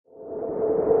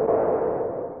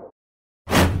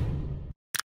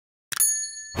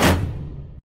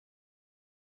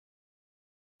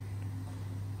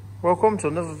Welcome to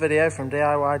another video from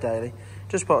DIY Daily.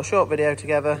 Just put a short video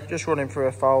together, just running through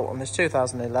a fault on this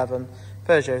 2011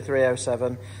 Peugeot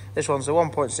 307. This one's a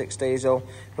 1.6 diesel,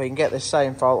 but you can get this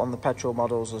same fault on the petrol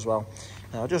models as well.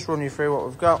 Now I'll just run you through what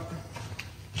we've got.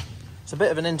 It's a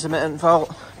bit of an intermittent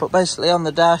fault, but basically on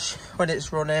the dash, when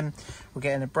it's running, we're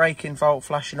getting a braking fault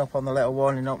flashing up on the little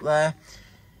warning up there.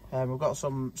 We've got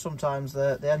sometimes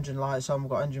the engine lights on, we've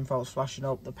got engine faults flashing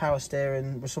up. The power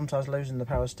steering, we're sometimes losing the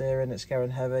power steering, it's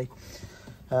going heavy.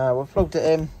 We've plugged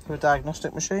it in to a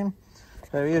diagnostic machine.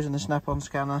 We're using the snap-on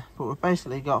scanner, but we've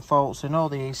basically got faults in all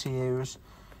the ECUs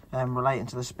relating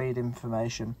to the speed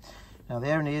information. Now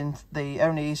the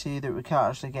only ECU that we can't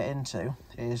actually get into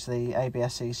is the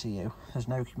ABS ECU. There's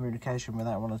no communication with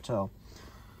that one at all.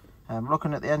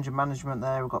 Looking at the engine management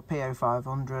there, we've got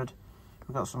P0500.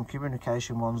 We've got some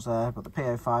communication ones there, but the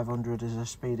P0500 is a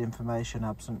speed information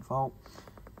absent fault.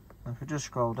 And if we just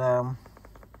scroll down,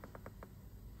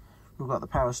 we've got the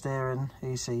power steering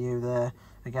ECU there.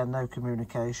 Again, no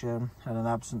communication and an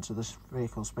absence of the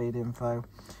vehicle speed info.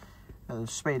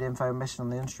 Speed info missing on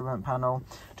the instrument panel.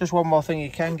 Just one more thing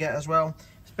you can get as well.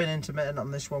 It's been intermittent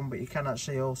on this one, but you can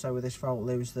actually also with this fault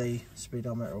lose the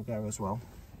speedometer will go as well.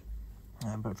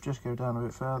 But if we just go down a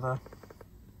bit further,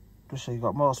 just so you've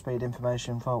got more speed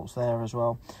information faults there as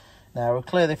well. Now we'll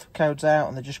clear the codes out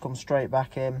and they just come straight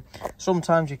back in.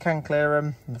 Sometimes you can clear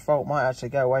them and the fault might actually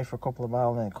go away for a couple of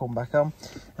miles and then come back on.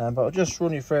 But I'll just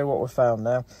run you through what we've found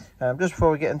now. Just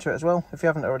before we get into it as well, if you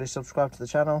haven't already subscribed to the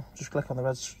channel, just click on the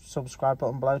red subscribe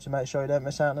button below to make sure you don't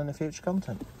miss out on any future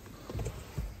content.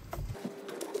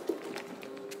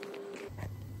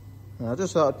 Now, I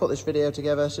just thought I'd put this video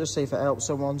together just see if it helps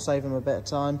someone, save them a bit of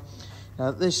time. Now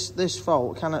this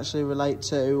fault can actually relate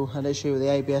to an issue with the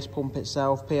ABS pump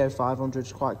itself. P0500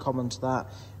 is quite common to that,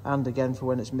 and again for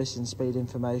when it's missing speed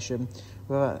information.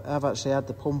 I've actually had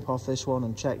the pump off this one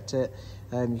and checked it.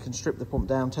 You can strip the pump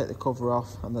down, take the cover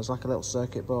off, and there's like a little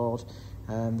circuit board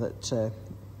that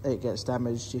it gets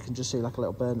damaged. You can just see like a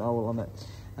little burnt hole on it.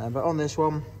 But on this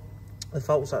one, the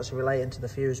fault's actually relating to the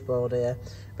fuse board here.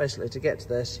 Basically, to get to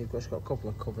this, you've just got a couple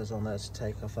of covers on there to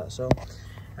take off, that's all.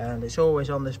 And it's always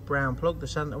on this brown plug, the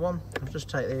centre one. I'll just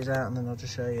take these out and then I'll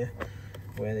just show you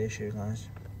where the issue lies.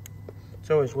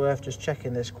 It's always worth just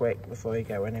checking this quick before you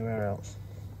go anywhere else.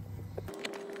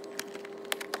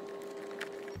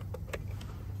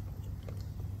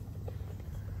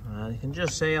 You can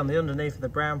just see on the underneath of the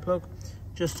brown plug,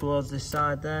 just towards this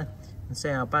side there, and see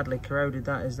how badly corroded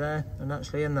that is there. And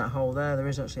actually in that hole there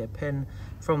is actually a pin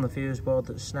from the fuse board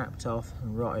that's snapped off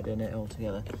and rotted in it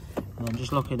altogether. And I'm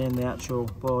just looking in the actual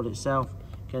board itself.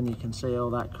 Again, you can see all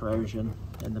that corrosion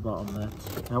in the bottom there.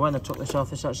 Now when I took this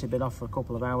off, it's actually been off for a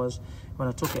couple of hours. When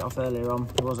I took it off earlier on,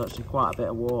 there was actually quite a bit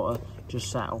of water just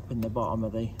sat up in the bottom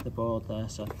of the board there.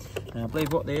 So now I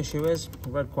believe what the issue is,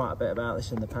 I've read quite a bit about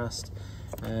this in the past.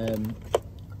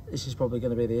 This is probably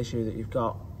going to be the issue that you've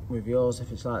got with yours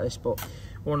if it's like this, but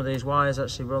one of these wires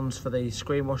actually runs for the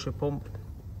screen washer pump,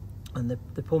 and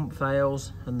the pump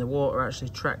fails and the water actually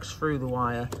tracks through the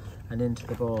wire and into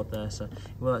the board there, so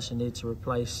you will actually need to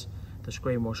replace the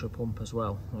screen washer pump as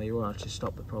well, or you will actually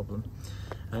stop the problem.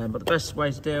 But the best way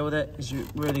to deal with it is you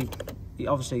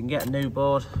obviously can get a new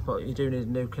board, but you do need a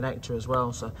new connector as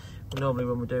well. So normally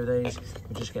when we do these,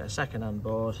 we just get a second-hand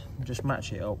board and just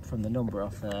match it up from the number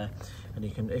off there, and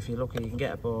you can, if you're lucky, you can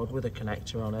get a board with a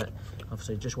connector on it.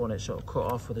 Obviously just want it sort of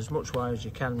cut off with as much wire as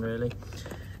you can really,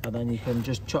 and then you can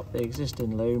just chop the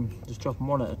existing loom, just chop them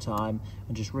one at a time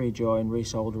and just rejoin,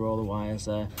 resolder all the wires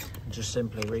there and just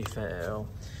simply refit it all.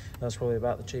 That's probably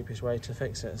about the cheapest way to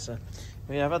fix it. So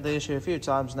yeah, I've had the issue a few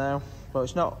times now,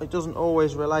 but it doesn't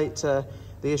always relate to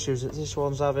the issues that this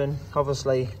one's having.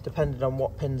 Obviously, depending on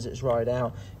what pins it's ride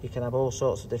out, you can have all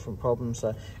sorts of different problems.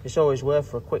 So it's always worth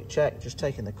for a quick check, just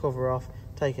taking the cover off,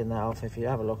 taking that off. If you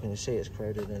have a look and you see it's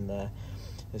corroded in there,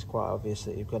 it's quite obvious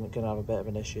that you're going to have a bit of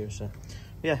an issue. So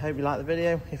yeah, hope you liked the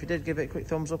video. If you did, give it a quick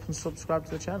thumbs up and subscribe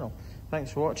to the channel.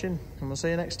 Thanks for watching, and we'll see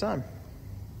you next time.